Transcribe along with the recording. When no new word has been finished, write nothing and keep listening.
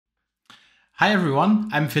Hi everyone,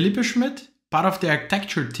 I'm Felipe Schmidt, part of the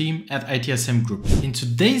architecture team at ITSM Group. In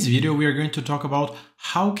today's video, we are going to talk about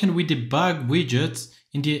how can we debug widgets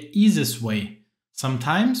in the easiest way.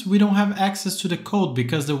 Sometimes we don't have access to the code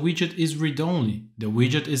because the widget is read-only. The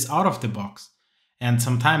widget is out of the box. And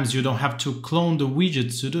sometimes you don't have to clone the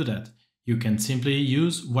widgets to do that. You can simply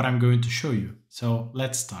use what I'm going to show you. So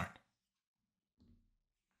let's start.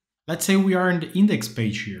 Let's say we are in the index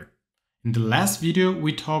page here. In the last video,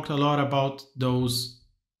 we talked a lot about those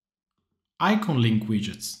icon link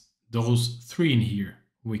widgets, those three in here.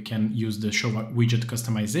 We can use the show widget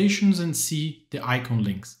customizations and see the icon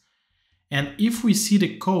links. And if we see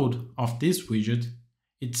the code of this widget,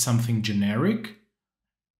 it's something generic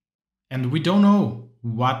and we don't know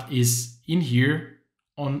what is in here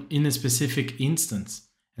in a specific instance.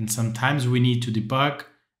 And sometimes we need to debug,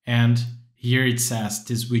 and here it says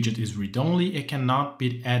this widget is read-only, it cannot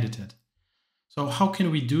be edited. So how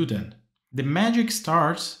can we do that? The magic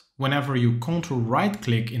starts whenever you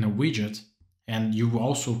Ctrl-right-click in a widget, and you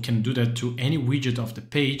also can do that to any widget of the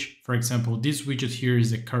page. For example, this widget here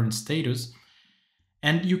is the current status,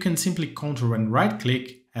 and you can simply Ctrl and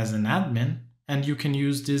right-click as an admin, and you can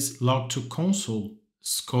use this log to console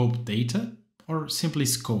scope data or simply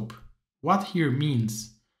scope. What here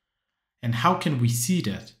means, and how can we see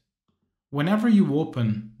that? Whenever you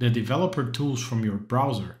open the developer tools from your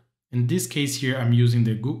browser, in this case here, I'm using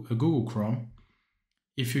the Google Chrome.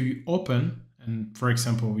 If you open, and for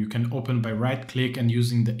example, you can open by right click and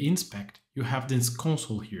using the inspect, you have this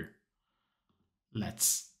console here.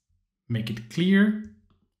 Let's make it clear.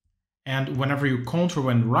 And whenever you Ctrl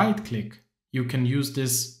and right click, you can use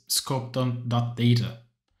this scope.data.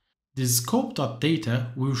 This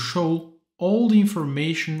scope.data will show all the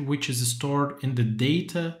information which is stored in the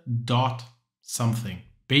data dot something,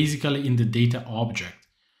 basically in the data object.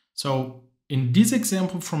 So in this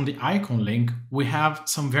example from the icon link, we have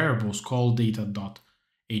some variables called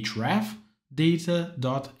data.href,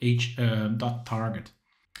 data.target.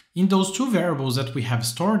 In those two variables that we have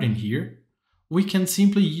stored in here, we can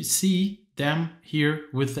simply see them here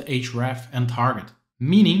with the href and target,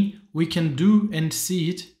 meaning we can do and see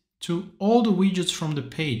it to all the widgets from the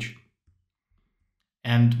page.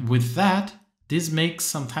 And with that, this makes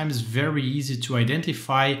sometimes very easy to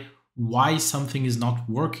identify why something is not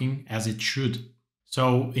working as it should.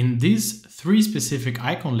 So in these three specific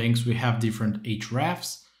icon links, we have different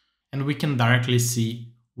hrefs, and we can directly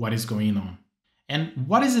see what is going on. And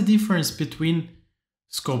what is the difference between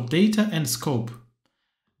scope data and scope?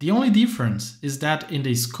 The only difference is that in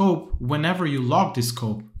the scope, whenever you log the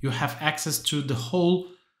scope, you have access to the whole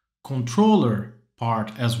controller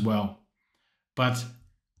part as well. But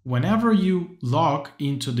whenever you log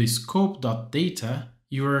into the scope.data,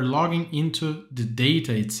 you are logging into the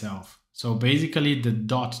data itself. So basically the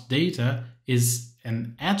 .data is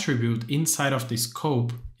an attribute inside of the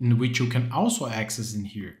scope in which you can also access in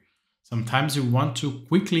here. Sometimes you want to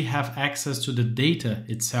quickly have access to the data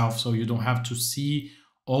itself so you don't have to see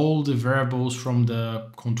all the variables from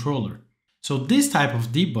the controller. So this type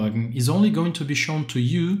of debugging is only going to be shown to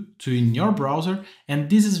you in your browser, and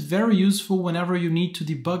this is very useful whenever you need to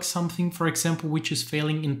debug something, for example, which is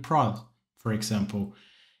failing in prod. For example,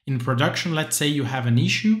 in production, let's say you have an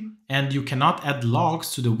issue and you cannot add logs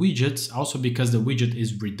to the widgets, also because the widget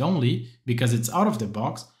is read-only, because it's out of the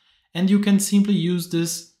box, and you can simply use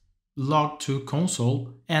this log to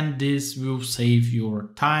console, and this will save your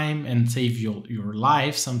time and save your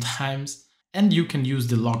life sometimes. And you can use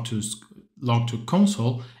the log to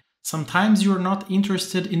console. Sometimes you're not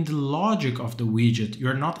interested in the logic of the widget,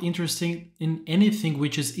 you're not interested in anything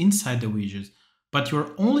which is inside the widget, but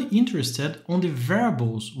you're only interested on the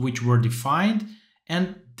variables which were defined,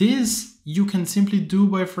 and this you can simply do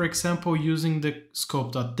by, for example, using the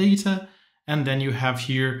scope.data, and then you have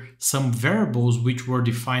here some variables which were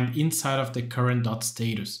defined inside of the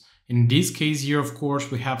current.status. In this case here, of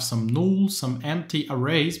course, we have some null, some empty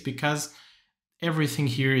arrays, because everything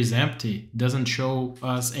here is empty, doesn't show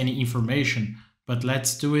us any information. But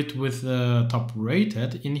let's do it with the top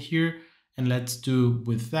rated in here, and let's do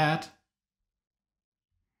with that.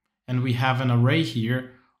 And we have an array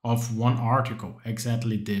here of one article,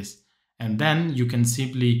 exactly this. And then you can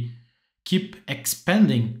simply keep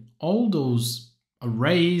expanding all those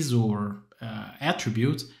arrays or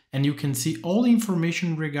attributes, and you can see all the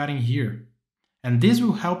information regarding here. And this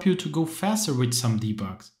will help you to go faster with some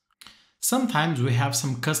debugs. Sometimes we have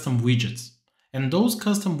some custom widgets, and those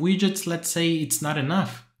custom widgets, let's say it's not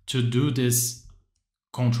enough to do this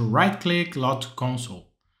Ctrl-right-click, log to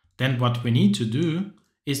console. Then what we need to do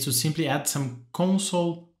is to simply add some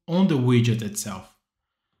console on the widget itself.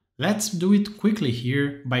 Let's do it quickly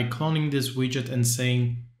here by cloning this widget and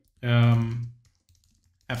saying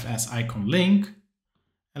fs icon link,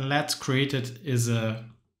 and let's create it as a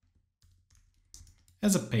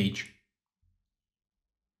page.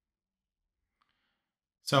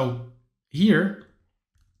 So here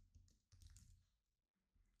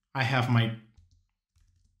I have my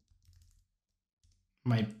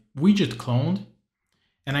widget cloned,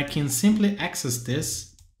 and I can simply access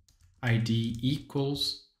this ID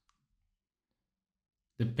equals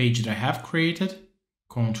the page that I have created,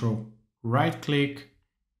 Control right click,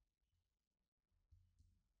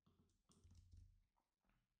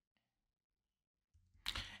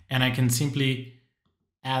 and I can simply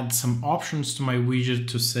add some options to my widget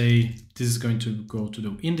to say this is going to go to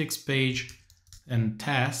the index page and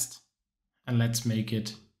test, and let's make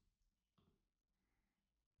it.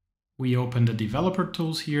 We open the developer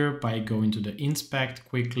tools here by going to the inspect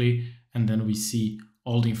quickly, and then we see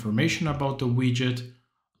all the information about the widget,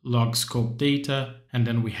 log scope data, and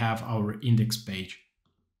then we have our index page.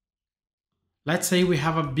 Let's say we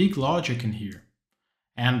have a big logic in here,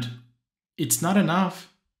 and it's not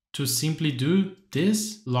enough to simply do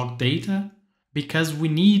this log data because we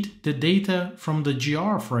need the data from the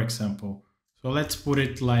GR, for example. So let's put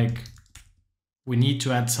it like we need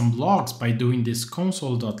to add some logs by doing this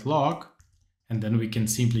console.log, and then we can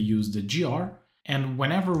simply use the GR. And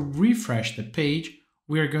whenever we refresh the page,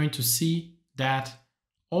 we are going to see that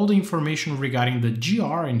all the information regarding the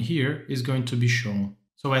GR in here is going to be shown.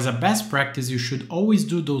 So as a best practice, you should always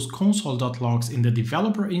do those console.logs in the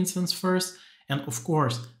developer instance first. And of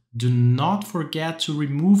course, do not forget to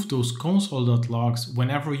remove those console.logs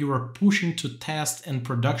whenever you are pushing to test and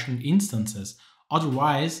production instances.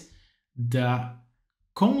 Otherwise, the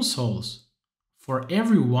consoles for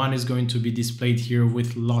everyone is going to be displayed here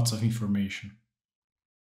with lots of information.